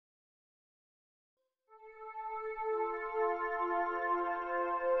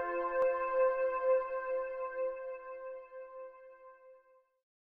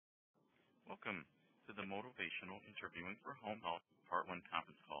Motivational Interviewing for Home Health Part 1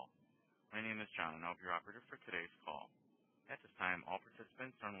 conference call. My name is John, and I'll be your operator for today's call. At this time, all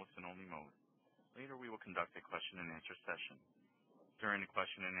participants are in listen-only mode. Later, we will conduct a question-and-answer session. During the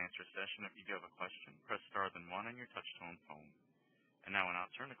question-and-answer session, if you do have a question, press star then 1 on your touch-tone phone. And now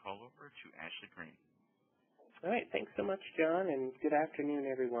I'll turn the call over to Ashley Green. All right, thanks so much, John, and good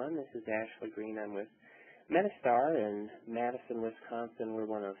afternoon, everyone. This is Ashley Green. I'm with Metastar in Madison, Wisconsin. We're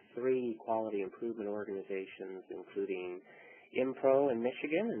one of 3 quality improvement organizations, including IMPRO in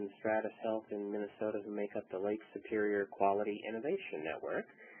Michigan and Stratus Health in Minnesota, who make up the Lake Superior Quality Innovation Network.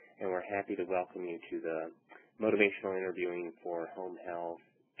 And we're happy to welcome you to the Motivational Interviewing for Home Health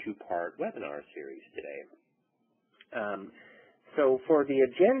 2-part webinar series today. So for the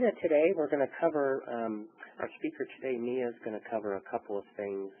agenda today, we're going to cover, our speaker today, Mia, is going to cover a couple of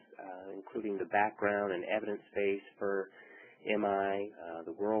things, including the background and evidence base for MI,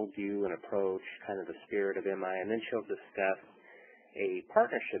 the worldview and approach, kind of the spirit of MI, and then she'll discuss a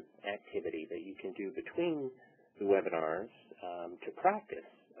partnership activity that you can do between the webinars to practice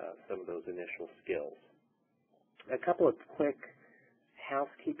some of those initial skills. A couple of quick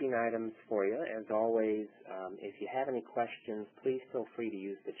housekeeping items for you. As always, if you have any questions, please feel free to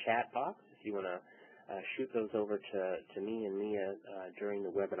use the chat box. If you want to shoot those over to me and Mia during the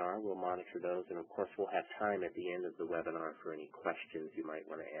webinar, we'll monitor those, and of course we'll have time at the end of the webinar for any questions you might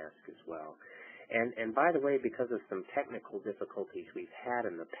want to ask as well. And by the way, because of some technical difficulties we've had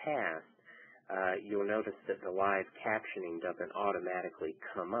in the past, you'll notice that the live captioning doesn't automatically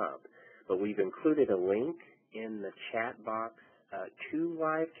come up, but we've included a link in the chat box to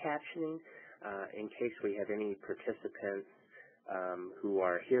live captioning in case we have any participants who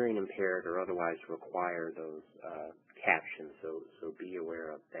are hearing impaired or otherwise require those captions, so be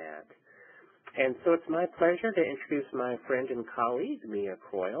aware of that. And so it's my pleasure to introduce my friend and colleague, Mia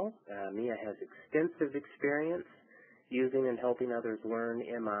Croyle. Mia has extensive experience using and helping others learn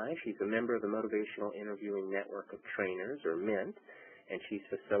MI. She's a member of the Motivational Interviewing Network of Trainers, or MINT, and she's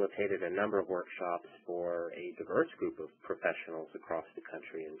facilitated a number of workshops for a diverse group of professionals across the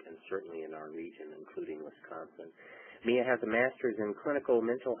country and certainly in our region, including Wisconsin. Mia has a master's in clinical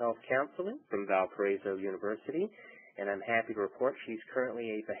mental health counseling from Valparaiso University, and I'm happy to report she's currently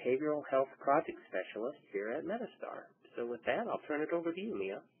a behavioral health project specialist here at Metastar. So with that, I'll turn it over to you,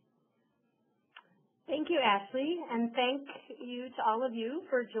 Mia. Thank you, Ashley, and thank you to all of you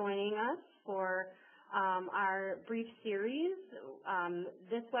for joining us for our brief series,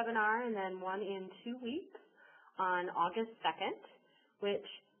 this webinar and then one in 2 weeks on August 2nd, which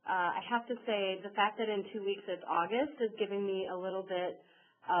I have to say the fact that in 2 weeks it's August is giving me a little bit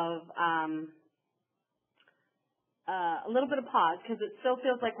of pause because it still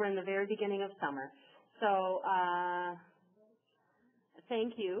feels like we're in the very beginning of summer. So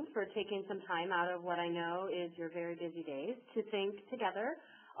thank you for taking some time out of what I know is your very busy days to think together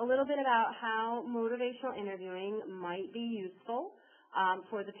a little bit about how motivational interviewing might be useful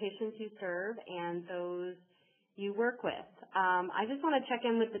for the patients you serve and those you work with. I just want to check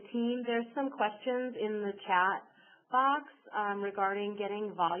in with the team. There's some questions in the chat box regarding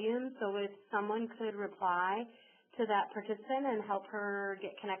getting volume, so if someone could reply to that participant and help her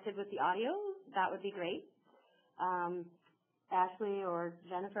get connected with the audio, that would be great. Ashley or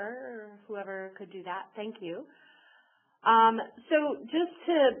Jennifer or whoever could do that, thank you. So just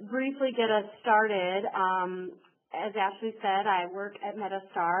to briefly get us started, as Ashley said, I work at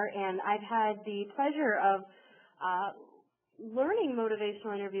Metastar, and I've had the pleasure of learning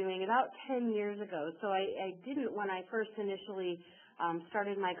motivational interviewing about 10 years ago. So I didn't, when I first initially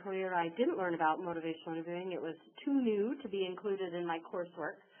started my career, I didn't learn about motivational interviewing. It was too new to be included in my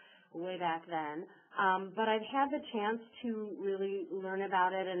coursework way back then. But I've had the chance to really learn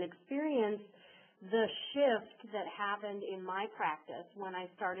about it and experience the shift that happened in my practice when I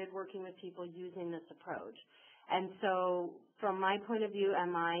started working with people using this approach. And so from my point of view,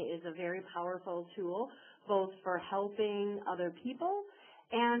 MI is a very powerful tool, both for helping other people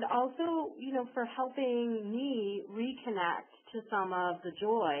and also, for helping me reconnect to some of the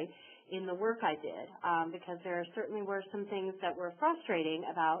joy in the work I did, because there certainly were some things that were frustrating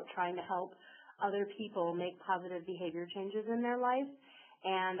about trying to help other people make positive behavior changes in their life.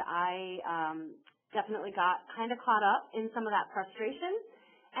 And I definitely got kind of caught up in some of that frustration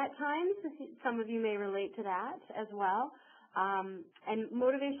at times. Some of you may relate to that as well. And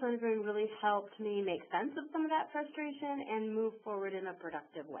motivational interviewing really helped me make sense of some of that frustration and move forward in a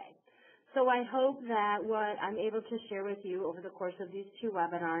productive way. So I hope that what I'm able to share with you over the course of these 2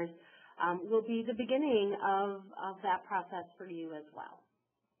 webinars will be the beginning of that process for you as well.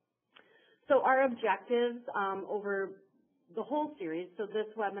 So our objectives over the whole series. So this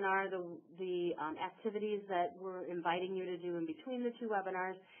webinar, the activities that we're inviting you to do in between the two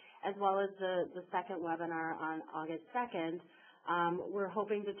webinars, as well as the second webinar on August 2nd, we're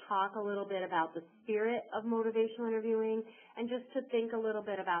hoping to talk a little bit about the spirit of motivational interviewing and just to think a little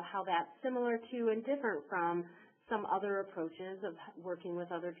bit about how that's similar to and different from some other approaches of working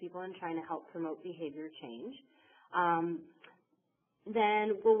with other people and trying to help promote behavior change.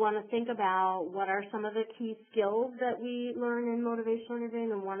 Then we'll want to think about what are some of the key skills that we learn in motivational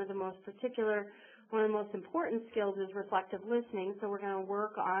interviewing, and one of the most important skills is reflective listening. So we're going to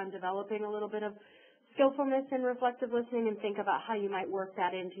work on developing a little bit of skillfulness in reflective listening and think about how you might work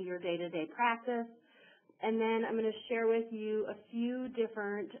that into your day-to-day practice. And then I'm going to share with you a few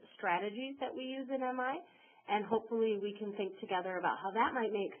different strategies that we use in MI, and hopefully we can think together about how that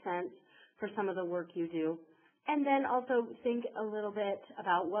might make sense for some of the work you do. And then also think a little bit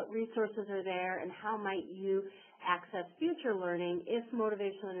about what resources are there and how might you access future learning if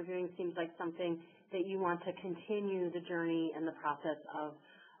motivational interviewing seems like something that you want to continue the journey and the process of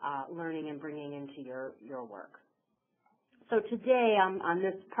learning and bringing into your work. So today on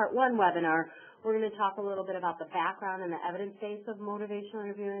this Part 1 webinar, we're going to talk a little bit about the background and the evidence base of motivational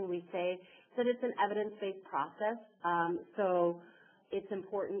interviewing. We say that it's an evidence-based process, so it's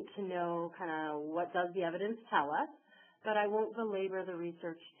important to know kind of what does the evidence tell us, but I won't belabor the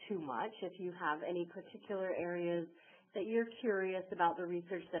research too much. If you have any particular areas that you're curious about the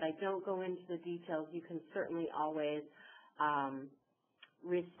research that I don't go into the details, you can certainly always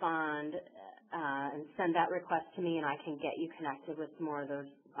respond and send that request to me, and I can get you connected with more of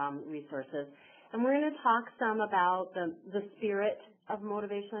those resources. And we're going to talk some about the spirit of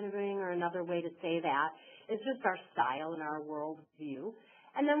motivational interviewing, or another way to say that is just our style and our world view.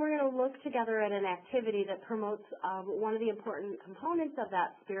 And then we're going to look together at an activity that promotes one of the important components of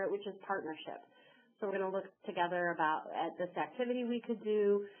that spirit, which is partnership. So we're going to look together at this activity we could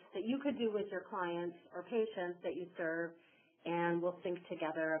do, that you could do with your clients or patients that you serve, and we'll think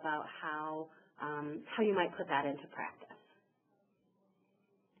together about how you might put that into practice.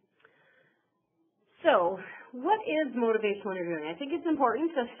 So what is motivational interviewing? I think it's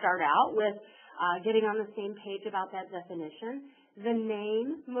important to start out with getting on the same page about that definition. The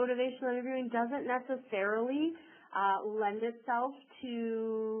name motivational interviewing doesn't necessarily lend itself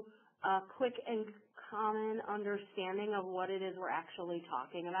to a quick and common understanding of what it is we're actually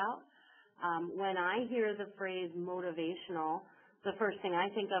talking about. When I hear the phrase motivational, the first thing I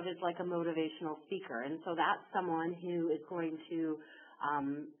think of is like a motivational speaker, and so that's someone who is going to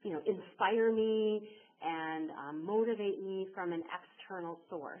inspire me and motivate me from an external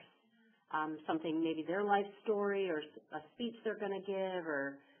source. Something, maybe their life story or a speech they're going to give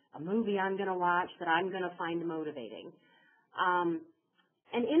or a movie I'm going to watch that I'm going to find motivating.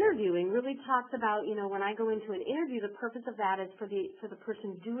 And interviewing really talks about, when I go into an interview, the purpose of that is for the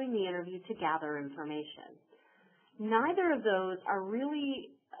person doing the interview to gather information. Neither of those are really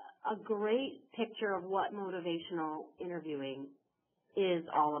a great picture of what motivational interviewing is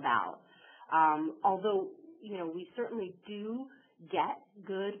all about. Although, we certainly do get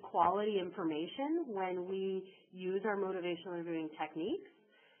good quality information when we use our motivational interviewing techniques.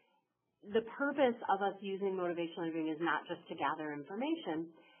 The purpose of us using motivational interviewing is not just to gather information.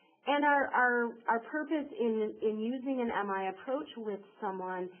 And our purpose in using an MI approach with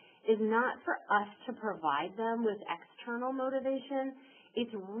someone is not for us to provide them with external motivation.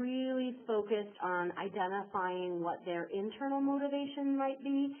 It's really focused on identifying what their internal motivation might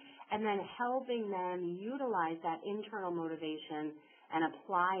be and then helping them utilize that internal motivation and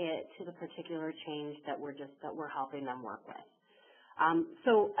apply it to the particular change that we're helping them work with.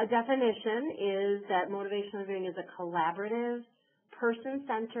 So a definition is that motivational interviewing is a collaborative,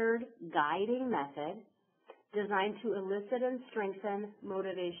 person-centered guiding method designed to elicit and strengthen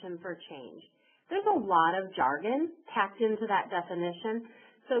motivation for change. There's a lot of jargon packed into that definition,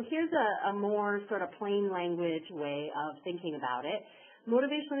 so here's a more sort of plain language way of thinking about it.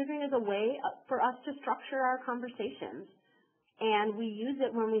 Motivational interviewing is a way for us to structure our conversations, and we use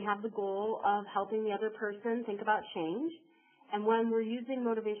it when we have the goal of helping the other person think about change. And when we're using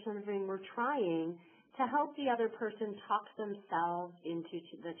motivational interviewing, we're trying to help the other person talk themselves into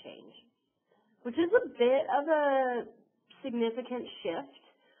the change, which is a bit of a significant shift.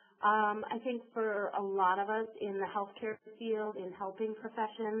 I think for a lot of us in the healthcare field, in helping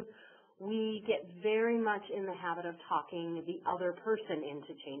professions, we get very much in the habit of talking the other person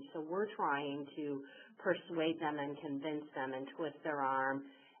into change. So we're trying to persuade them and convince them and twist their arm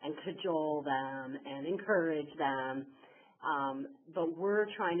and cajole them and encourage them. But we're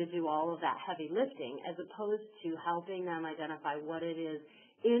trying to do all of that heavy lifting as opposed to helping them identify what it is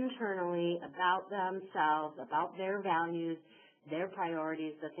internally about themselves, about their values, their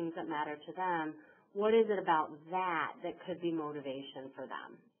priorities, the things that matter to them. What is it about that could be motivation for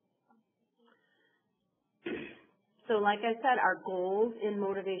them? So like I said, our goals in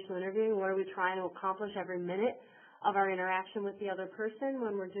motivational interviewing, what are we trying to accomplish every minute of our interaction with the other person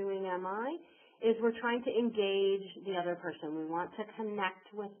when we're doing MI, is we're trying to engage the other person. We want to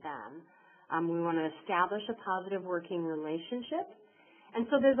connect with them. We want to establish a positive working relationship. And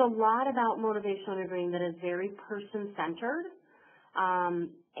so there's a lot about motivational interviewing that is very person-centered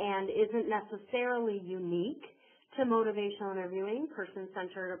and isn't necessarily unique to motivational interviewing.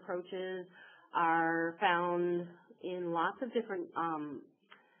 Person-centered approaches are found in lots of different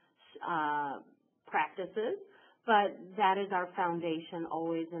practices, but that is our foundation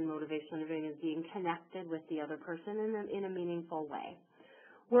always in motivational interviewing, is being connected with the other person in a meaningful way.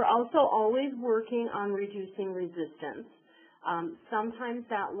 We're also always working on reducing resistance. Sometimes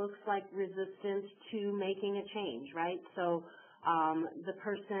that looks like resistance to making a change, right? So the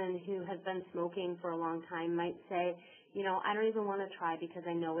person who has been smoking for a long time might say, you know, I don't even want to try because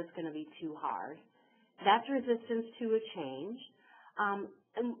I know it's going to be too hard. That's resistance to a change.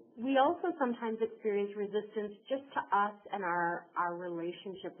 And we also sometimes experience resistance just to us and our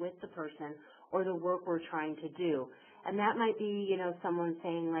relationship with the person or the work we're trying to do. And that might be, you know, someone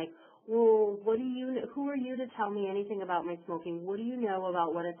saying like, well, who are you to tell me anything about my smoking? What do you know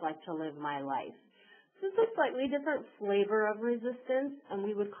about what it's like to live my life? So it's a slightly different flavor of resistance, and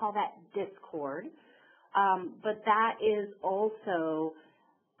we would call that discord. But that is also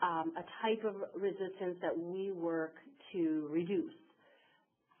a type of resistance that we work to reduce.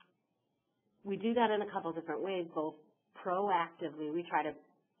 We do that in a couple different ways, both proactively. We try to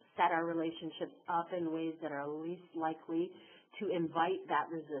set our relationships up in ways that are least likely to invite that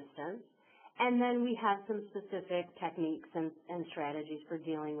resistance. And then we have some specific techniques and strategies for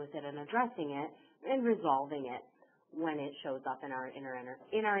dealing with it and addressing it and resolving it when it shows up in our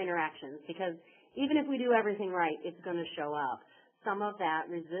interactions. Because even if we do everything right, it's going to show up. Some of that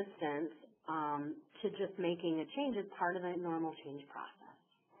resistance to just making a change is part of the normal change process.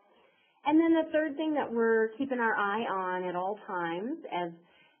 And then the third thing that we're keeping our eye on at all times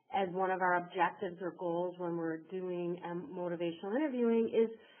as one of our objectives or goals when we're doing motivational interviewing is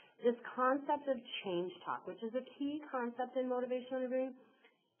this concept of change talk, which is a key concept in motivational interviewing.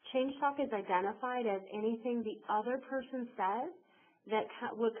 Change talk is identified as anything the other person says that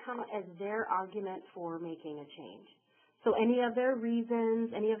would come as their argument for making a change. So any of their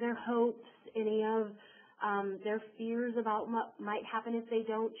reasons, any of their hopes, any of their fears about what might happen if they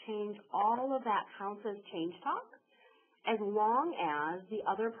don't change, all of that counts as change talk, as long as the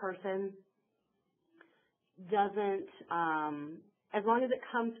other person doesn't, as long as it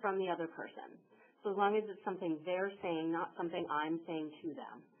comes from the other person. So as long as it's something they're saying, not something I'm saying to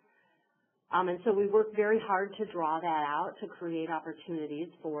them. And so we work very hard to draw that out, to create opportunities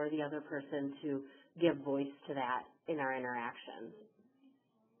for the other person to give voice to that in our interactions.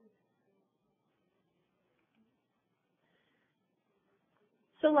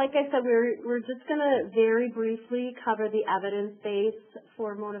 So like I said, we're just going to very briefly cover the evidence base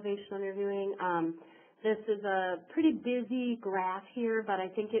for motivational interviewing. This is a pretty busy graph here, but I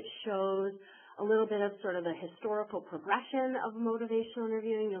think it shows a little bit of sort of the historical progression of motivational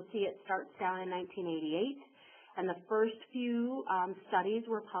interviewing. You'll see it starts down in 1988, and the first few studies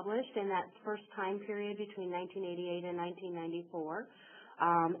were published in that first time period between 1988 and 1994.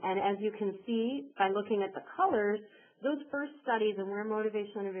 And as you can see by looking at the colors, those first studies and where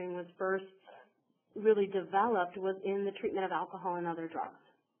motivational interviewing was first really developed was in the treatment of alcohol and other drugs.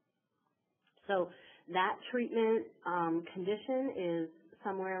 So that treatment condition is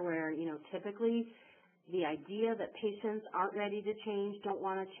somewhere where, you know, typically the idea that patients aren't ready to change, don't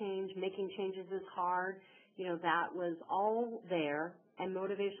want to change, making changes is hard, you know, that was all there, and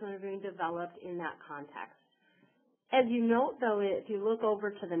motivational interviewing developed in that context. As you note, though, if you look over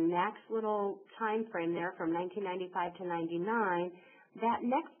to the next little time frame there from 1995 to 99, that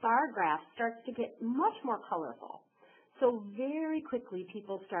next bar graph starts to get much more colorful. So very quickly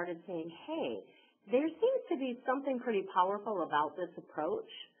people started saying, hey, there seems to be something pretty powerful about this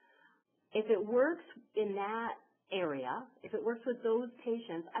approach. If it works in that area, if it works with those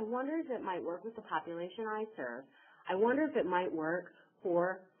patients, I wonder if it might work with the population I serve. I wonder if it might work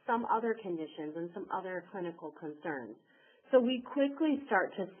for some other conditions and some other clinical concerns. So we quickly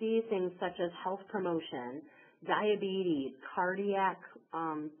start to see things such as health promotion, diabetes, cardiac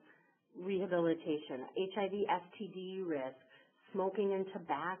rehabilitation, HIV, STD risk, smoking and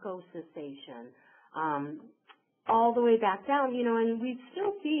tobacco cessation, all the way back down, you know, and we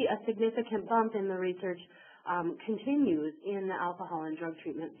still see a significant bump in the research continues in the alcohol and drug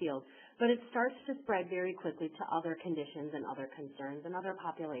treatment field, but it starts to spread very quickly to other conditions and other concerns and other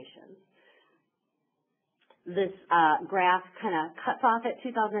populations. This graph kind of cuts off at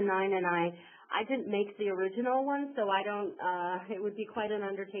 2009, and I didn't make the original one, so I don't. It would be quite an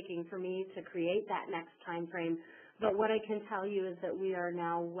undertaking for me to create that next time frame. But what I can tell you is that we are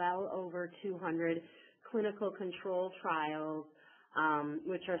now well over 200 clinical control trials,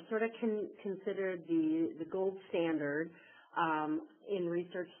 which are sort of considered the gold standard in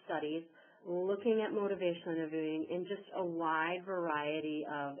research studies, looking at motivational interviewing in just a wide variety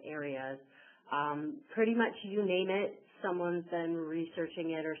of areas. Pretty much you name it, someone's been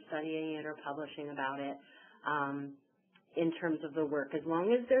researching it or studying it or publishing about it in terms of the work. As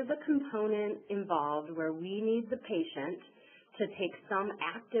long as there's a component involved where we need the patient to take some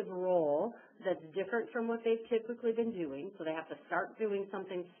active role that's different from what they've typically been doing, so they have to start doing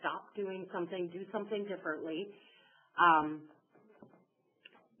something, stop doing something, do something differently,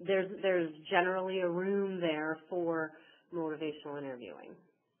 there's generally a room there for motivational interviewing.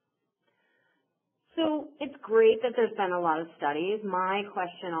 So it's great that there's been a lot of studies. My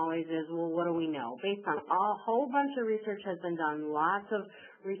question always is, well, what do we know? Based on a whole bunch of research has been done, lots of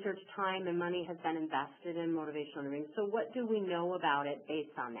research time and money has been invested in motivational interviewing. So what do we know about it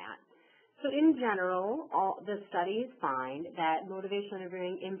based on that? So in general, all the studies find that motivational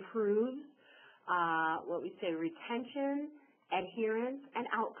interviewing improves what we say retention, adherence, and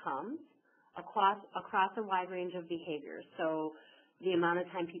outcomes across a wide range of behaviors. So the amount of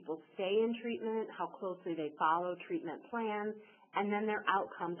time people stay in treatment, how closely they follow treatment plans, and then their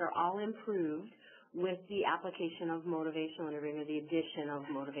outcomes are all improved with the application of motivational interviewing or the addition of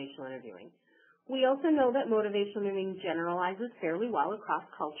motivational interviewing. We also know that motivational interviewing generalizes fairly well across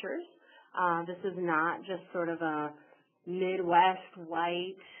cultures. This is not just sort of a Midwest,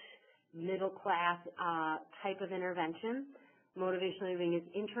 white, middle-class type of intervention. Motivational interviewing is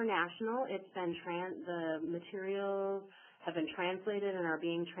international. It's been the materials have been translated and are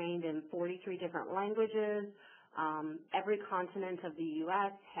being trained in 43 different languages. Every continent of the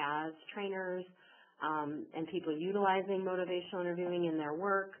U.S. has trainers and people utilizing motivational interviewing in their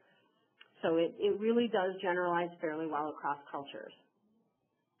work. So it really does generalize fairly well across cultures.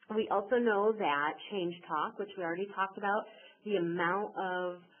 We also know that change talk, which we already talked about, the amount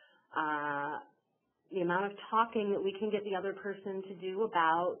of talking that we can get the other person to do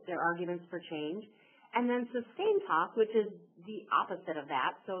about their arguments for change. And then sustained talk, which is the opposite of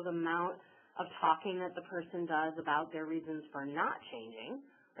that, so the amount of talking that the person does about their reasons for not changing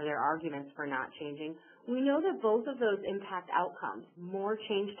or their arguments for not changing. We know that both of those impact outcomes. More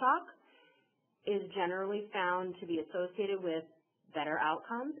change talk is generally found to be associated with better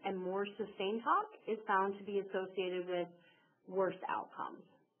outcomes, and more sustained talk is found to be associated with worse outcomes.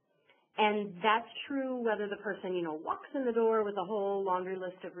 And that's true whether the person, walks in the door with a whole laundry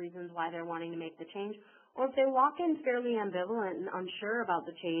list of reasons why they're wanting to make the change, or if they walk in fairly ambivalent and unsure about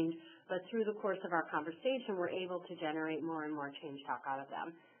the change, but through the course of our conversation, we're able to generate more and more change talk out of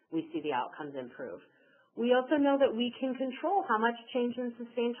them. We see the outcomes improve. We also know that we can control how much change and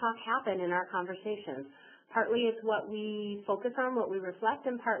sustained talk happen in our conversations. Partly it's what we focus on, what we reflect,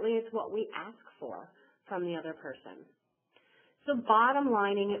 and partly it's what we ask for from the other person. So bottom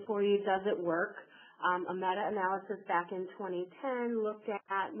lining it for you, does it work? A meta-analysis back in 2010 looked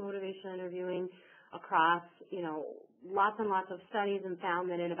at motivational interviewing across, lots and lots of studies and found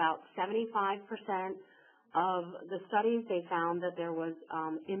that in about 75% of the studies, they found that there was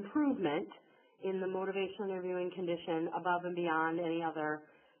improvement in the motivational interviewing condition above and beyond any other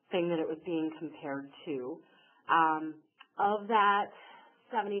thing that it was being compared to. Of that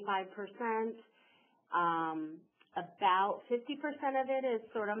 75%, about 50% of it is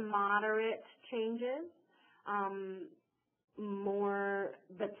sort of moderate changes,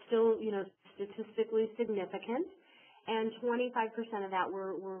 but still, statistically significant. And 25% of that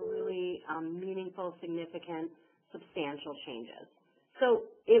were really meaningful, significant, substantial changes. So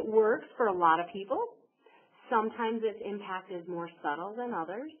it works for a lot of people. Sometimes its impact is more subtle than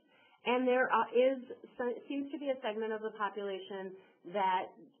others. And there seems to be a segment of the population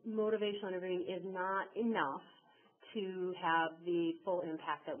that motivational interviewing is not enough to have the full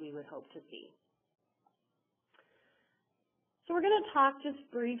impact that we would hope to see. So we're going to talk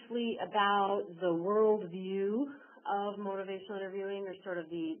just briefly about the worldview of motivational interviewing, or sort of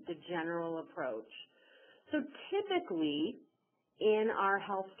the general approach. So typically in our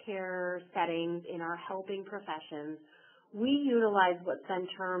healthcare settings, in our helping professions, we utilize what's been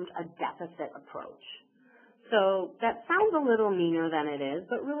termed a deficit approach. So that sounds a little meaner than it is,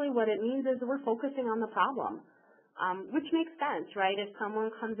 but really what it means is we're focusing on the problem. which makes sense, right? If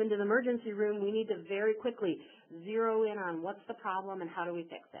someone comes into the emergency room, we need to very quickly zero in on what's the problem and how do we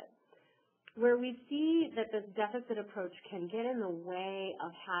fix it. Where we see that this deficit approach can get in the way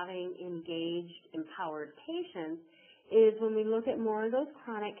of having engaged, empowered patients is when we look at more of those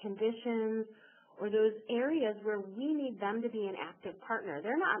chronic conditions or those areas where we need them to be an active partner.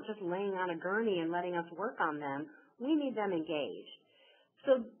 They're not just laying on a gurney and letting us work on them. We need them engaged.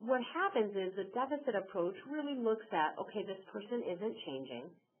 So what happens is the deficit approach really looks at, okay, this person isn't changing.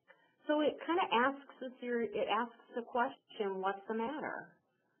 So it kind of asks the question, what's the matter?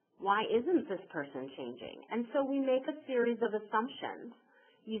 Why isn't this person changing? And so we make a series of assumptions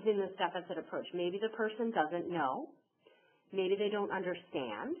using this deficit approach. Maybe the person doesn't know. Maybe they don't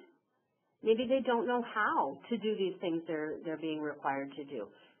understand. Maybe they don't know how to do these things they're being required to do.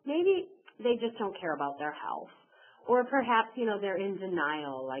 Maybe they just don't care about their health. Or perhaps, they're in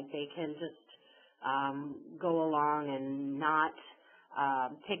denial, like they can just go along and not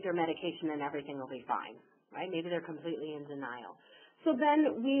take their medication and everything will be fine, right? Maybe they're completely in denial. So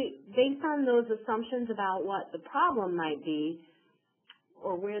then based on those assumptions about what the problem might be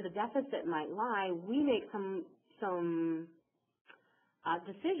or where the deficit might lie, we make some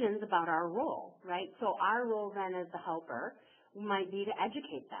decisions about our role, right? So our role then as the helper might be to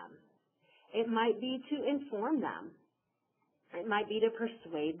educate them. It might be to inform them. It might be to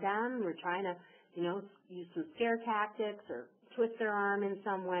persuade them. We're trying to, use some scare tactics or twist their arm in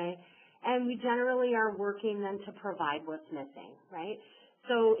some way. And we generally are working then to provide what's missing, right?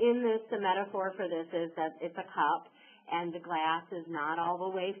 So in this, the metaphor for this is that it's a cup and the glass is not all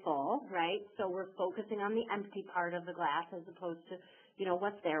the way full, right? So we're focusing on the empty part of the glass as opposed to,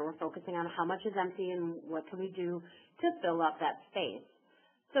 what's there. We're focusing on how much is empty and what can we do to fill up that space.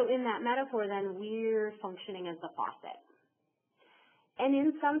 So in that metaphor, then, we're functioning as the faucet. And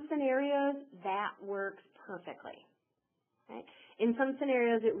in some scenarios, that works perfectly. Right? In some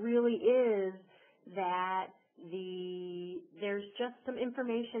scenarios, it really is that there's just some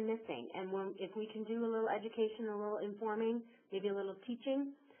information missing. And if we can do a little education, a little informing, maybe a little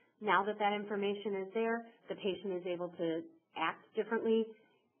teaching, now that information is there, the patient is able to act differently,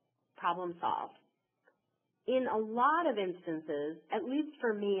 problem solved. In a lot of instances, at least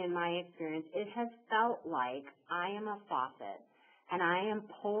for me in my experience, it has felt like I am a faucet and I am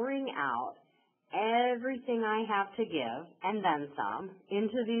pouring out everything I have to give and then some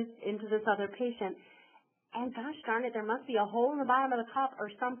into this other patient. And gosh darn it, there must be a hole in the bottom of the cup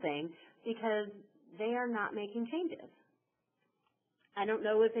or something because they are not making changes. I don't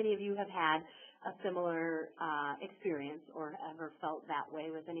know if any of you have had a similar experience or ever felt that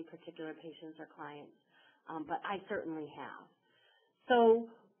way with any particular patients or clients. But I certainly have. So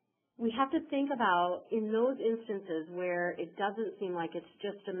we have to think about in those instances where it doesn't seem like it's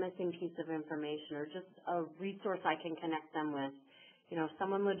just a missing piece of information or just a resource I can connect them with. If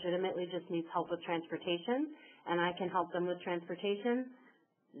someone legitimately just needs help with transportation and I can help them with transportation,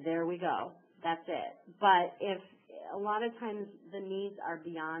 there we go. That's it. But if a lot of times the needs are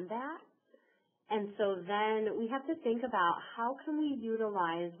beyond that, and so then we have to think about how can we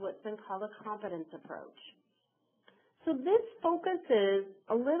utilize what's been called a competence approach. So this focuses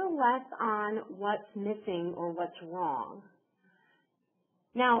a little less on what's missing or what's wrong.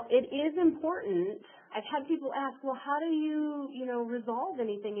 Now, it is important. I've had people ask, well, how do you, resolve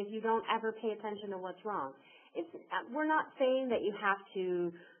anything if you don't ever pay attention to what's wrong? We're not saying that you have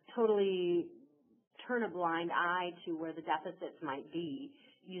to totally turn a blind eye to where the deficits might be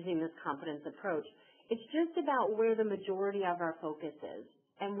using this competence approach. It's just about where the majority of our focus is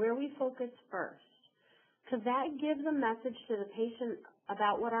and where we focus first. Because that gives a message to the patient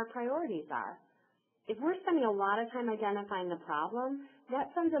about what our priorities are. If we're spending a lot of time identifying the problem, that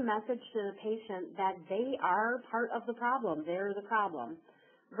sends a message to the patient that they are part of the problem. They're the problem.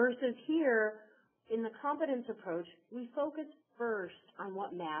 Versus here, in the competence approach, we focus first on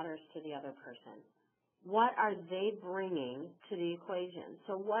what matters to the other person. What are they bringing to the equation?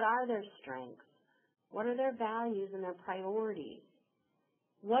 So what are their strengths? What are their values and their priorities?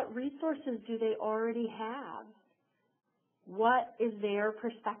 What resources do they already have? What is their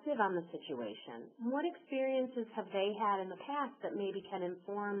perspective on the situation? What experiences have they had in the past that maybe can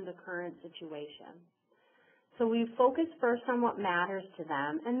inform the current situation? So we focus first on what matters to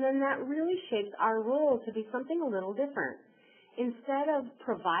them, and then that really shapes our role to be something a little different. Instead of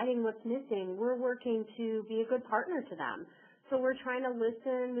providing what's missing, we're working to be a good partner to them. So we're trying to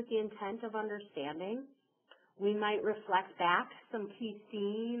listen with the intent of understanding. We might reflect back some key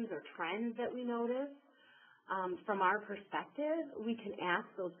themes or trends that we notice. From our perspective, we can ask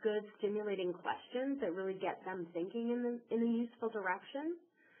those good, stimulating questions that really get them thinking in a useful direction.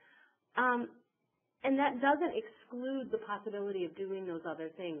 And that doesn't exclude the possibility of doing those other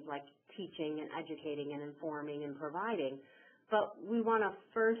things like teaching and educating and informing and providing. But we want to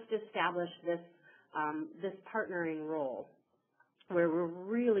first establish this partnering role where we're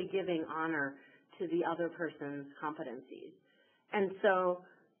really giving honor to the other person's competencies. And so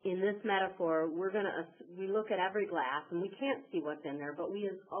in this metaphor, we look at every glass and we can't see what's in there, but we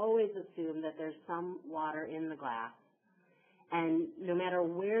always assume that there's some water in the glass. And no matter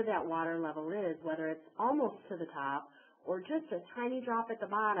where that water level is, whether it's almost to the top or just a tiny drop at the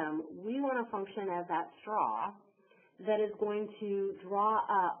bottom, we want to function as that straw that is going to draw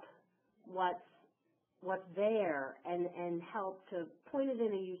up what's there and help to point it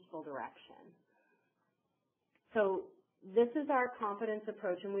in a useful direction. So this is our competence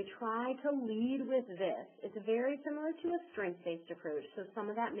approach, and we try to lead with this. It's very similar to a strengths-based approach, so some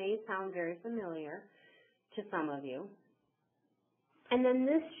of that may sound very familiar to some of you. And then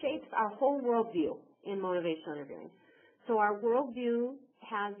this shapes our whole worldview in motivational interviewing. So our worldview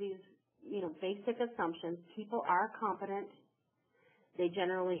has these, basic assumptions. People are competent. They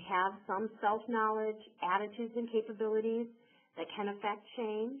generally have some self-knowledge, attitudes, and capabilities that can affect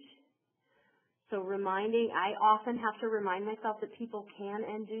change. So I often have to remind myself that people can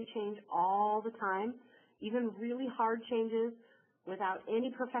and do change all the time, even really hard changes without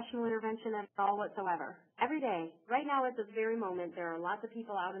any professional intervention at all whatsoever. Every day, right now at this very moment, there are lots of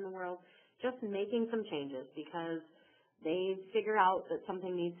people out in the world just making some changes because they figure out that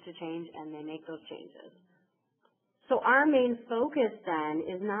something needs to change and they make those changes. So our main focus then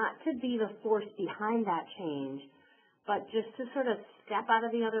is not to be the force behind that change, but just to sort of step out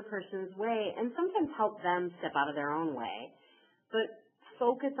of the other person's way and sometimes help them step out of their own way, but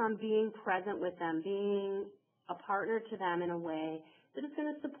focus on being present with them, being a partner to them in a way that is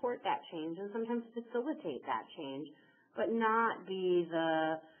going to support that change and sometimes facilitate that change, but not be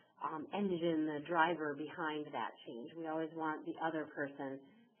the engine, the driver behind that change. We always want the other person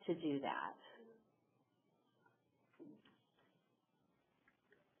to do that.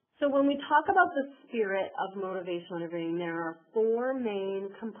 So when we talk about the spirit of motivational interviewing, there are 4 main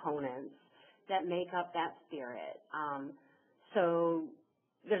components that make up that spirit. So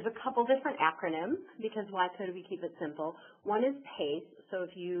there's a couple different acronyms because why could we keep it simple? One is PACE, so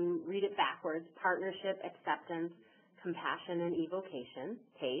if you read it backwards, Partnership, Acceptance, Compassion, and Evocation,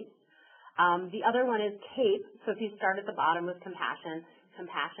 PACE. The other one is CAPE, so if you start at the bottom with compassion,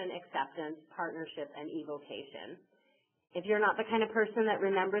 acceptance, partnership, and evocation. If you're not the kind of person that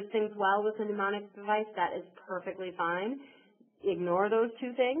remembers things well with a mnemonic device, that is perfectly fine. Ignore those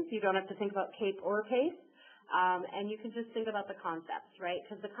 2 things. You don't have to think about CAPE or PACE. And you can just think about the concepts, right?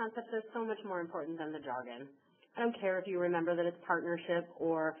 Because the concepts are so much more important than the jargon. I don't care if you remember that it's partnership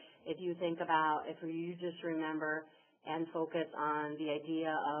or if you just remember and focus on the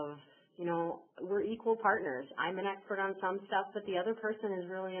idea of, we're equal partners. I'm an expert on some stuff, but the other person is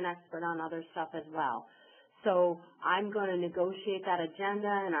really an expert on other stuff as well. So I'm going to negotiate that agenda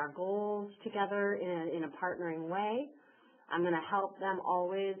and our goals together in a partnering way. I'm going to help them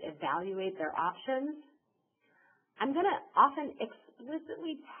always evaluate their options. I'm going to often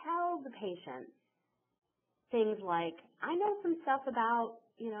explicitly tell the patient things like, I know some stuff about,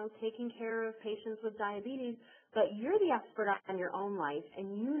 taking care of patients with diabetes, but you're the expert on your own life,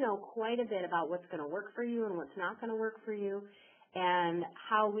 and you know quite a bit about what's going to work for you and what's not going to work for you, and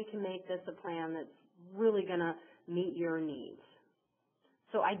how we can make this a plan that's really going to meet your needs.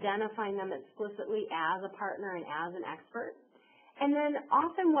 So identifying them explicitly as a partner and as an expert. And then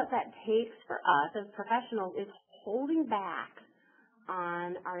often what that takes for us as professionals is holding back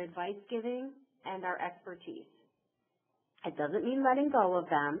on our advice giving and our expertise. It doesn't mean letting go of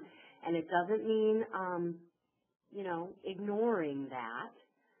them, and it doesn't mean, ignoring that,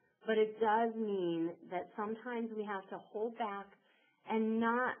 but it does mean that sometimes we have to hold back and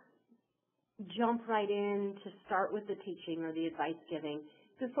not jump right in to start with the teaching or the advice giving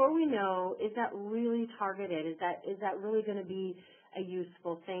before we know, is that really targeted? Is that really going to be a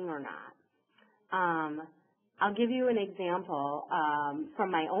useful thing or not? I'll give you an example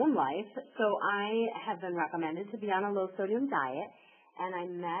from my own life. So I have been recommended to be on a low-sodium diet, and I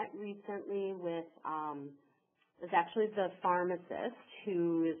met recently with it's actually the pharmacist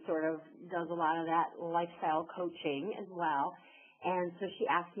who does a lot of that lifestyle coaching as well. And so she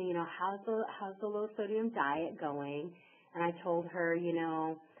asked me, how's the low-sodium diet going? And I told her,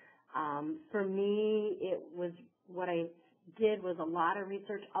 for me, what I did was a lot of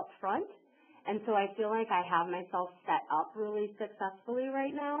research up front. And so I feel like I have myself set up really successfully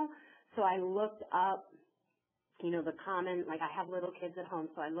right now. So I looked up, I have little kids at home,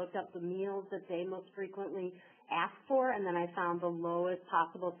 so I looked up the meals that they most frequently ask for, and then I found the lowest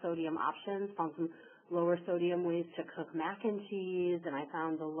possible sodium options, found some lower sodium ways to cook mac and cheese, and I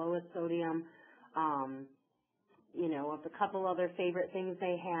found the lowest sodium, of a couple other favorite things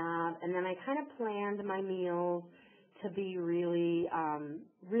they have. And then I kind of planned my meals to be really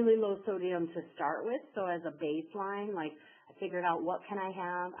low sodium to start with. So as a baseline, like I figured out what can I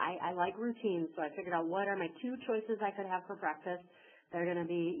have. I like routines, so I figured out what are my 2 choices I could have for breakfast. They're going to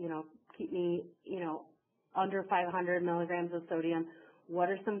be, keep me, under 500 milligrams of sodium. What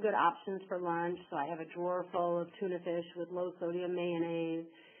are some good options for lunch? So I have a drawer full of tuna fish with low sodium mayonnaise,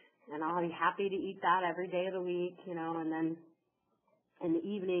 and I'll be happy to eat that every day of the week, and then in the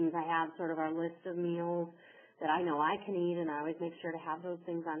evenings I have sort of our list of meals that I know I can eat, and I always make sure to have those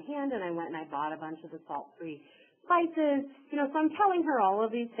things on hand, and I went and I bought a bunch of the salt-free spices, so I'm telling her all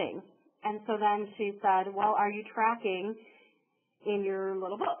of these things. And so then she said, well, are you tracking in your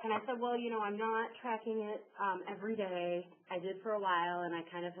little book? And I said, well, I'm not tracking it every day. I did for a while, and I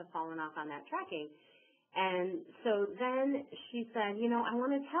kind of have fallen off on that tracking. And so then she said, I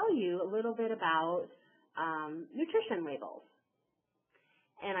want to tell you a little bit about nutrition labels.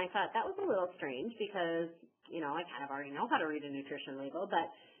 And I thought that was a little strange because, I kind of already know how to read a nutrition label.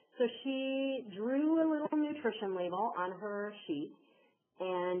 But so she drew a little nutrition label on her sheet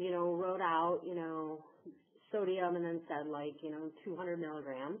and, wrote out, sodium and then said 200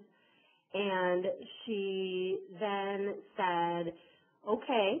 milligrams. And she then said,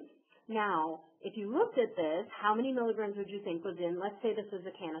 okay, now, if you looked at this, how many milligrams would you think was in, let's say this is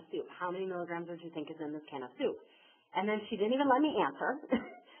a can of soup. How many milligrams would you think is in this can of soup? And then she didn't even let me answer.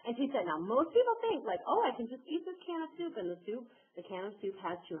 And she said, now, most people think, I can just eat this can of soup, and the can of soup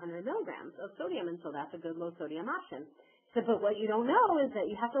has 200 milligrams of sodium, and so that's a good low-sodium option. She said, but what you don't know is that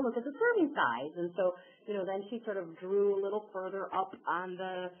you have to look at the serving size. And so, then she sort of drew a little further up on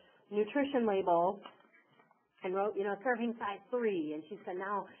the nutrition label and wrote, serving size 3. And she said,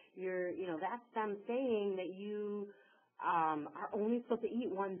 now, that's them saying that you are only supposed to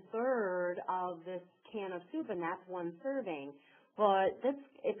eat 1/3 of this can of soup, and that's 1 serving. But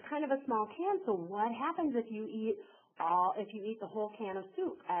it's kind of a small can, so what happens if you eat the whole can of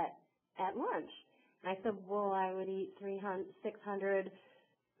soup at lunch? And I said, well, I would eat 600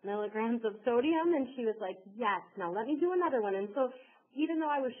 milligrams of sodium, and she was like, yes, now let me do another one. And so even though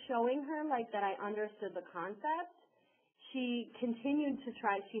I was showing her that I understood the concept, she continued to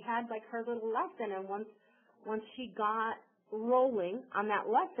try. She had her little lesson, and once she got rolling on that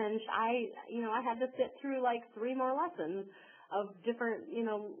lesson, I had to sit through 3 more lessons of different,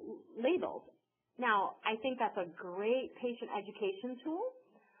 labels. Now, I think that's a great patient education tool.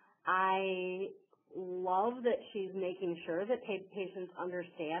 I love that she's making sure that patients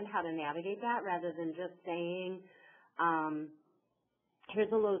understand how to navigate that rather than just saying,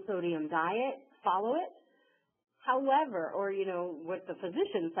 here's a low sodium diet, follow it. However, or, what the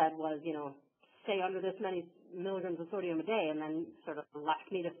physician said was, stay under this many milligrams of sodium a day, and then sort of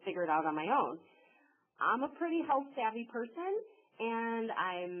left me to figure it out on my own. I'm a pretty health-savvy person, and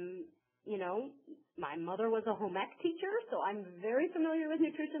my mother was a home ec teacher, so I'm very familiar with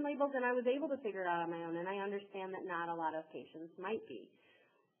nutrition labels, and I was able to figure it out on my own, and I understand that not a lot of patients might be.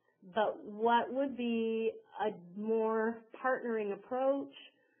 But what would be a more partnering approach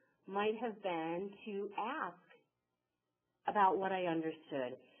might have been to ask about what I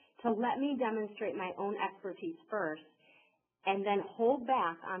understood, to let me demonstrate my own expertise first, and then hold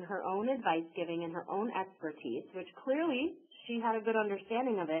back on her own advice giving and her own expertise, which clearly she had a good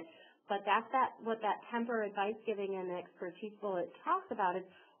understanding of it, but what that temper advice giving and expertise bullet talks about is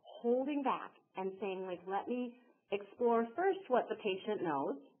holding back and saying, let me explore first what the patient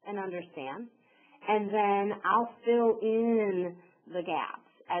knows and understands, and then I'll fill in the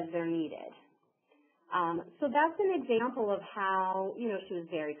gaps as they're needed. So that's an example of how, she was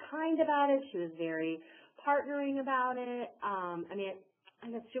very kind about it. She was very partnering about it. I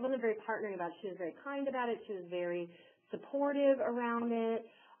guess she wasn't very partnering about it. She was very kind about it. She was very supportive around it.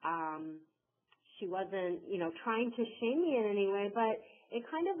 She wasn't, trying to shame me in any way, but it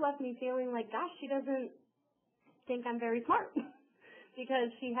kind of left me feeling like, gosh, she doesn't think I'm very smart because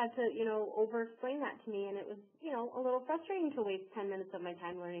she had to, over-explain that to me, and it was, a little frustrating to waste 10 minutes of my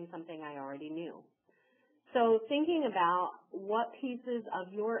time learning something I already knew. So thinking about what pieces of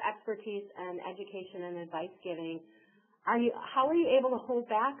your expertise and education and advice giving, how are you able to hold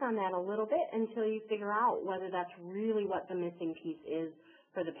back on that a little bit until you figure out whether that's really what the missing piece is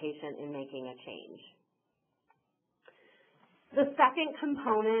for the patient in making a change? The second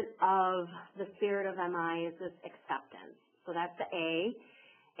component of the spirit of MI is this acceptance. So that's the A.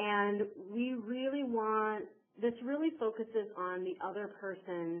 And this really focuses on the other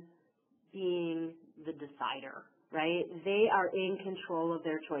person being the decider, right? They are in control of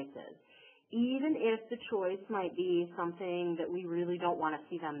their choices. even if the choice might be something that we really don't want to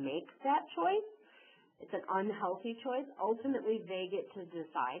see them make that choice. It's an unhealthy choice. Ultimately, they get to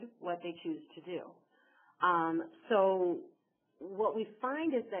decide what they choose to do. So what we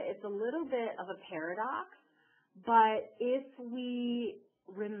find is that it's a little bit of a paradox, but if we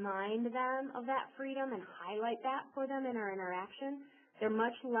remind them of that freedom and highlight that for them in our interaction, they're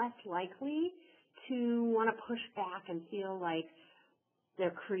much less likely to want to push back and feel like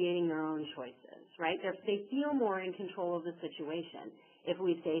they're creating their own choices, right? They feel more in control of the situation. If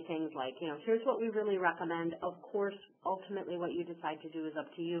we say things like, here's what we really recommend. Of course, ultimately what you decide to do is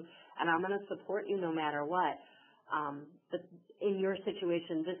up to you, and I'm going to support you no matter what. But in your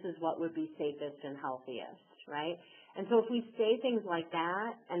situation, this is what would be safest and healthiest, right? And so if we say things like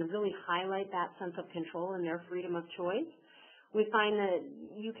that and really highlight that sense of control and their freedom of choice, we find that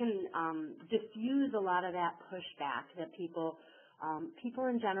you can diffuse a lot of that pushback that people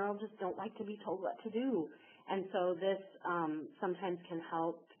in general just don't like to be told what to do. And so this sometimes can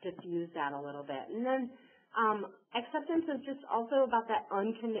help diffuse that a little bit. And then acceptance is just also about that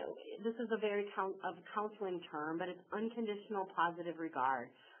this is a very counseling term, but it's unconditional positive regard.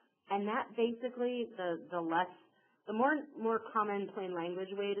 And that basically, the more common plain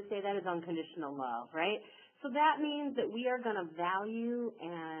language way to say that is unconditional love, right? So that means that we are going to value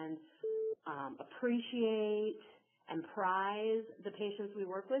and appreciate and prize the patients we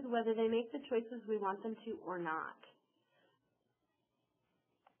work with, whether they make the choices we want them to or not.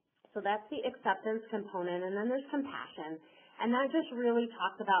 So that's the acceptance component, and then there's compassion. And that just really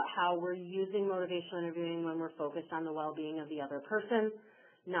talks about how we're using motivational interviewing when we're focused on the well-being of the other person,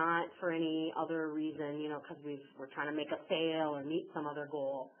 not for any other reason, because we're trying to make a sale or meet some other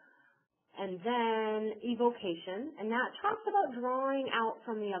goal. And then evocation, and that talks about drawing out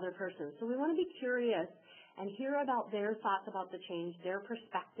from the other person. So we want to be curious and hear about their thoughts about the change, their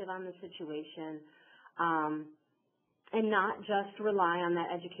perspective on the situation, and not just rely on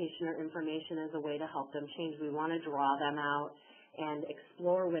that education or information as a way to help them change. We want to draw them out and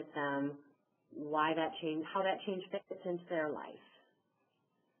explore with them how that change fits into their life.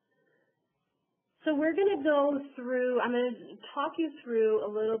 So we're going to I'm going to talk you through a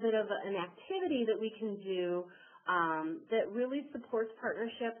little bit of an activity that we can do that really supports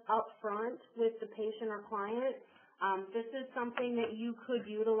partnership up front with the patient or client. This is something that you could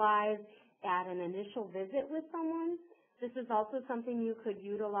utilize at an initial visit with someone. This is also something you could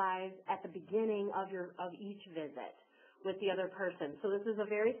utilize at the beginning of each visit with the other person. So this is a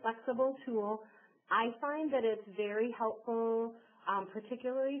very flexible tool. I find that it's very helpful,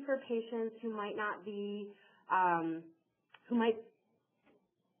 particularly for patients who might not be, who might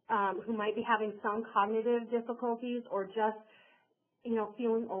be having some cognitive difficulties or just,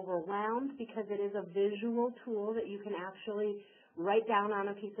 feeling overwhelmed, because it is a visual tool that you can actually write down on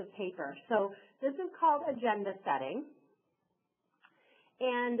a piece of paper. So this is called agenda setting.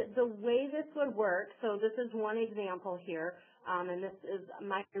 And the way this would work, so this is one example here, and this is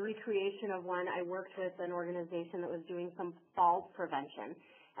my recreation of one. I worked with an organization that was doing some falls prevention.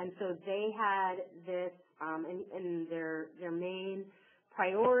 And so they had this, and their main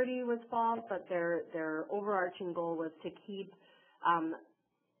priority was falls, but their overarching goal was to keep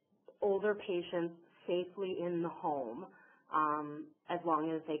older patients safely in the home as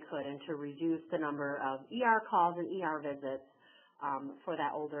long as they could, and to reduce the number of ER calls and ER visits for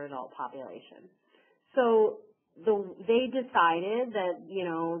that older adult population. So they decided that,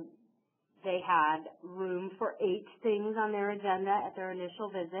 they had room for 8 things on their agenda at their initial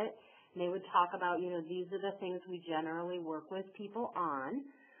visit. And they would talk about, these are the things we generally work with people on.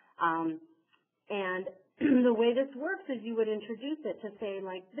 And the way this works is you would introduce it to say,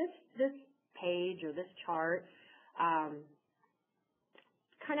 like, this page or this chart kind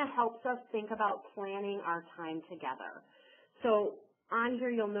of helps us think about planning our time together. So on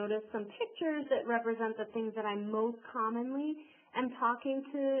here you'll notice some pictures that represent the things that I most commonly am talking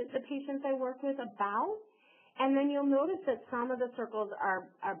to the patients I work with about. And then you'll notice that some of the circles are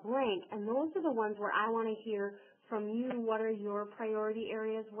blank, and those are the ones where I want to hear from you. What are your priority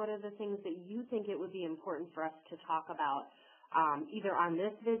areas? What are the things that you think it would be important for us to talk about either on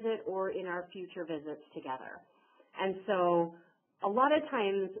this visit or in our future visits together? And so a lot of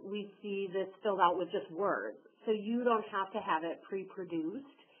times we see this filled out with just words. So you don't have to have it pre-produced.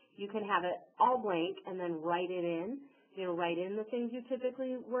 You can have it all blank and then write it in. Write in the things you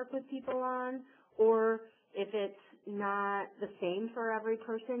typically work with people on. Or if it's not the same for every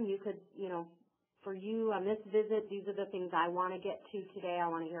person, you could, for you on this visit, these are the things I want to get to today. I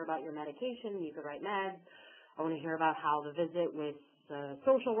want to hear about your medication. You could write meds. I want to hear about how the visit with the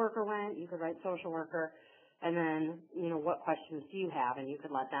social worker went. You could write social worker. And then, what questions do you have? And you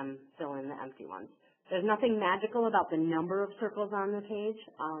could let them fill in the empty ones. There's nothing magical about the number of circles on the page.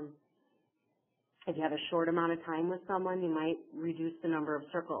 If you have a short amount of time with someone, you might reduce the number of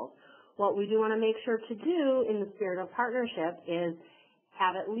circles. What we do want to make sure to do in the spirit of partnership is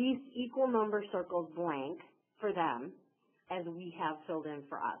have at least equal number circles blank for them as we have filled in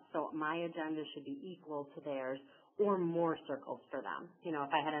for us. So my agenda should be equal to theirs or more circles for them.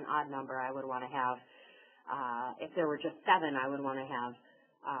 If I had an odd number, I would want to have, if there were just 7, I would want to have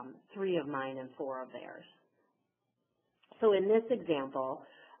 3 of mine and 4 of theirs. So in this example,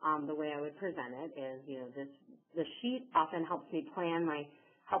 the way I would present it is, the sheet often helps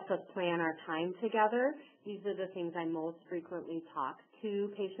us plan our time together. These are the things I most frequently talk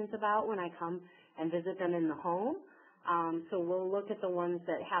to patients about when I come and visit them in the home. So we'll look at the ones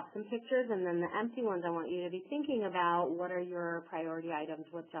that have some pictures, and then the empty ones I want you to be thinking about what are your priority items,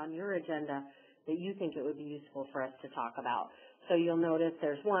 what's on your agenda that you think it would be useful for us to talk about. So you'll notice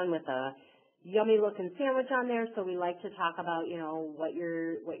there's one with a yummy looking sandwich on there, so we like to talk about, what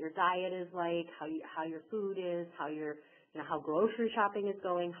your diet is like, how your food is, how grocery shopping is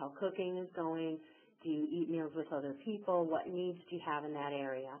going, how cooking is going, do you eat meals with other people, what needs do you have in that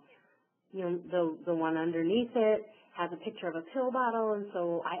area. The one underneath it has a picture of a pill bottle, and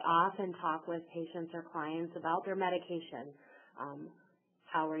so I often talk with patients or clients about their medication.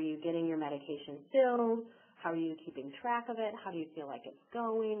 How are you getting your medication filled? How are you keeping track of it? How do you feel like it's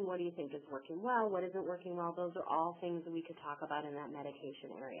going? What do you think is working well? What isn't working well? Those are all things that we could talk about in that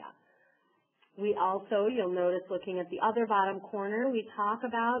medication area. We also, you'll notice looking at the other bottom corner, we talk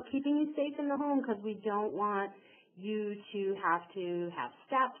about keeping you safe in the home because we don't want you to have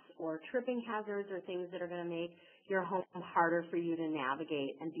steps or tripping hazards or things that are going to make your home harder for you to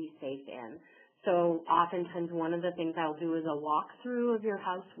navigate and be safe in. So oftentimes one of the things I'll do is a walkthrough of your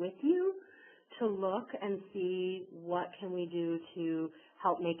house with you to look and see what can we do to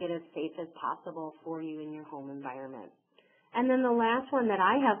help make it as safe as possible for you in your home environment. And then the last one that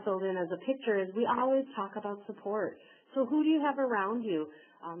I have filled in as a picture is we always talk about support. So who do you have around you?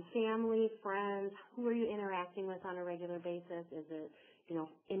 Family, friends, who are you interacting with on a regular basis? Is it,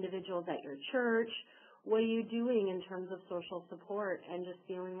 individuals at your church? What are you doing in terms of social support and just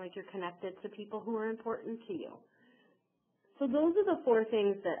feeling like you're connected to people who are important to you? So those are the 4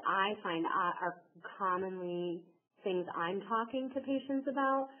 things that I find are commonly things I'm talking to patients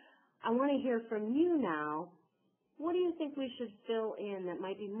about. I want to hear from you now. What do you think we should fill in that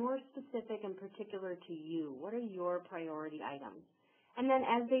might be more specific and particular to you? What are your priority items? And then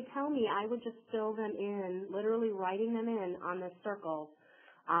as they tell me, I would just fill them in, literally writing them in on this circle.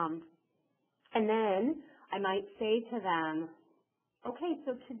 And then I might say to them, okay,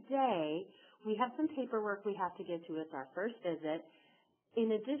 so today we have some paperwork we have to get to. It's our first visit.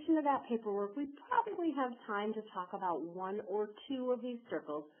 In addition to that paperwork, we probably have time to talk about 1 or 2 of these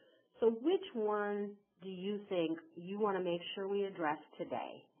circles. So which one do you think you want to make sure we address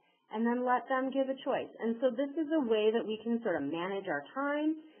today? And then let them give a choice. And so this is a way that we can sort of manage our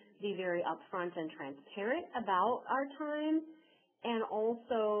time, be very upfront and transparent about our time, and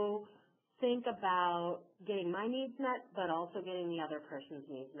also think about getting my needs met, but also getting the other person's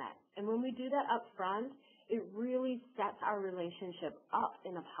needs met. And when we do that up front, it really sets our relationship up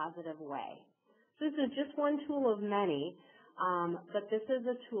in a positive way. So this is just one tool of many, but this is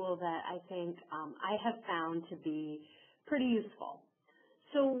a tool that I think I have found to be pretty useful.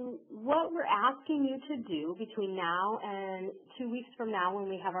 So what we're asking you to do between now and 2 weeks from now when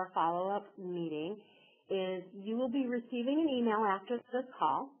we have our follow-up meeting is you will be receiving an email after this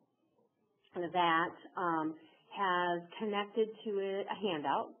call that has connected to it a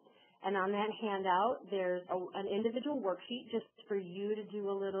handout. And on that handout, there's an individual worksheet just for you to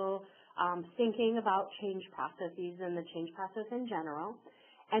do a little thinking about change processes and the change process in general.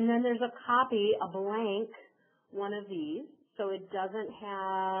 And then there's a copy, a blank one of these. So it doesn't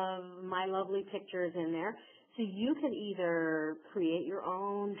have my lovely pictures in there. So you can either create your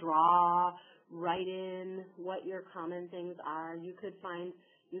own, draw, write in what your common things are. You could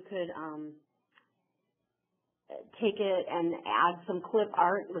take it and add some clip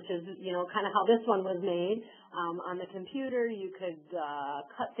art, which is, kind of how this one was made. On the computer, you could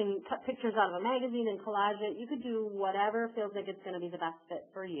cut pictures out of a magazine and collage it. You could do whatever feels like it's going to be the best fit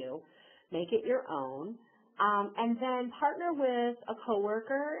for you. Make it your own. And then partner with a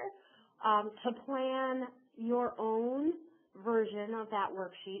coworker to plan your own version of that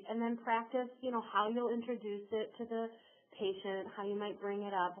worksheet, and then practice, how you'll introduce it to the patient, how you might bring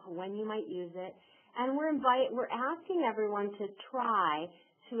it up, when you might use it. And we're asking everyone to try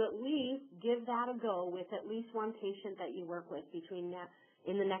to at least give that a go with at least one patient that you work with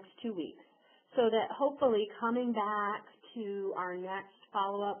in the next 2 weeks. so that hopefully coming back to our next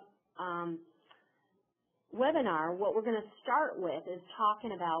follow-up webinar, what we're going to start with is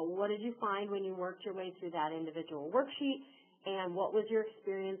talking about what did you find when you worked your way through that individual worksheet, and what was your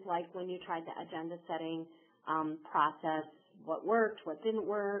experience like when you tried the agenda setting process, what worked, what didn't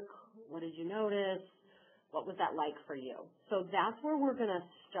work, what did you notice, what was that like for you? So that's where we're going to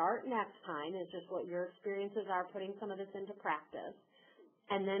start next time, is just what your experiences are putting some of this into practice.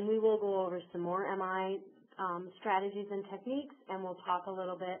 And then we will go over some more MI strategies and techniques, and we'll talk a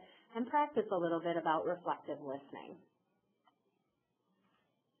little bit and practice a little bit about reflective listening.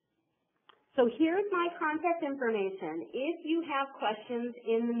 So here's my contact information. If you have questions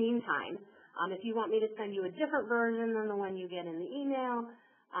in the meantime, if you want me to send you a different version than the one you get in the email,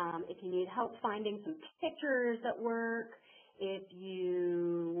 if you need help finding some pictures that work, if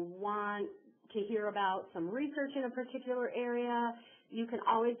you want to hear about some research in a particular area, you can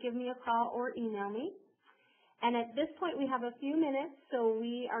always give me a call or email me. And at this point, we have a few minutes, so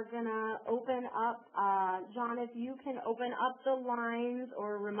we are going to open up, John, if you can open up the lines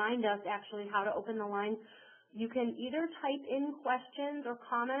or remind us actually how to open the lines. You can either type in questions or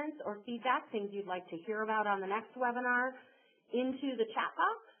comments or feedback, things you'd like to hear about on the next webinar, into the chat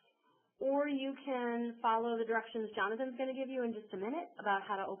box, or you can follow the directions Jonathan's going to give you in just a minute about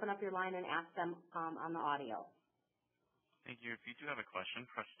how to open up your line and ask them on the audio. Thank you. If you do have a question,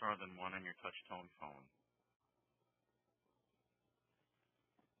 press star then 1 on your touch-tone phone.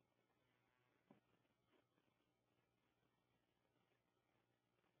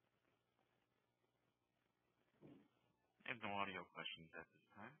 I have no audio questions at this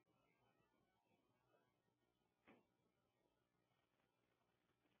time.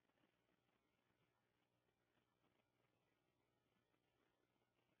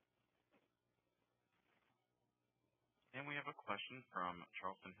 And we have a question from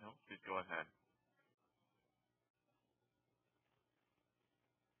Charleston Hill. Please go ahead.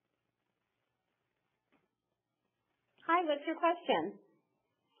 Hi, what's your question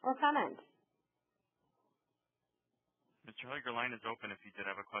or comment? Mr. Hill, your line is open if you did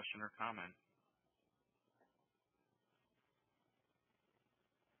have a question or comment.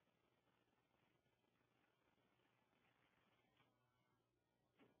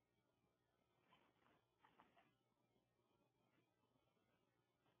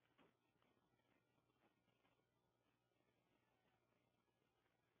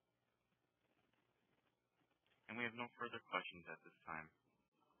 And we have no further questions at this time.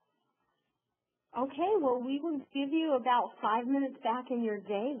 Okay, well, we will give you about 5 minutes back in your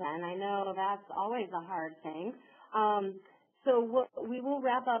day then. I know that's always a hard thing. So we will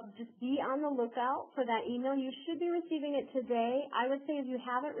wrap up. Just be on the lookout for that email. You should be receiving it today. I would say if you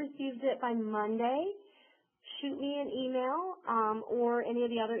haven't received it by Monday, shoot me an email or any of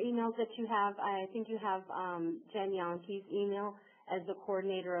the other emails that you have. I think you have Jen Yonke's email as the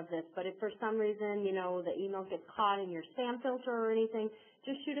coordinator of this. But if for some reason, you know, the email gets caught in your spam filter or anything,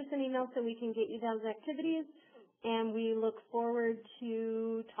 just shoot us an email so we can get you those activities. And we look forward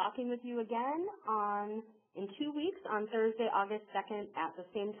to talking with you again in 2 weeks on Thursday, August 2nd at the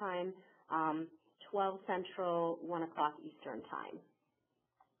same time, 12 Central, 1 o'clock Eastern Time.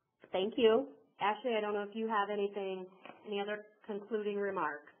 Thank you. Ashley, I don't know if you have any other concluding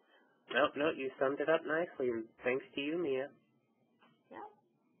remarks. No, you summed it up nicely, and thanks to you, Mia. Yeah.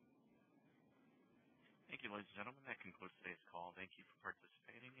 Thank you, ladies and gentlemen. That concludes today's call. Thank you for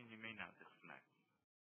participating, and you may now disconnect.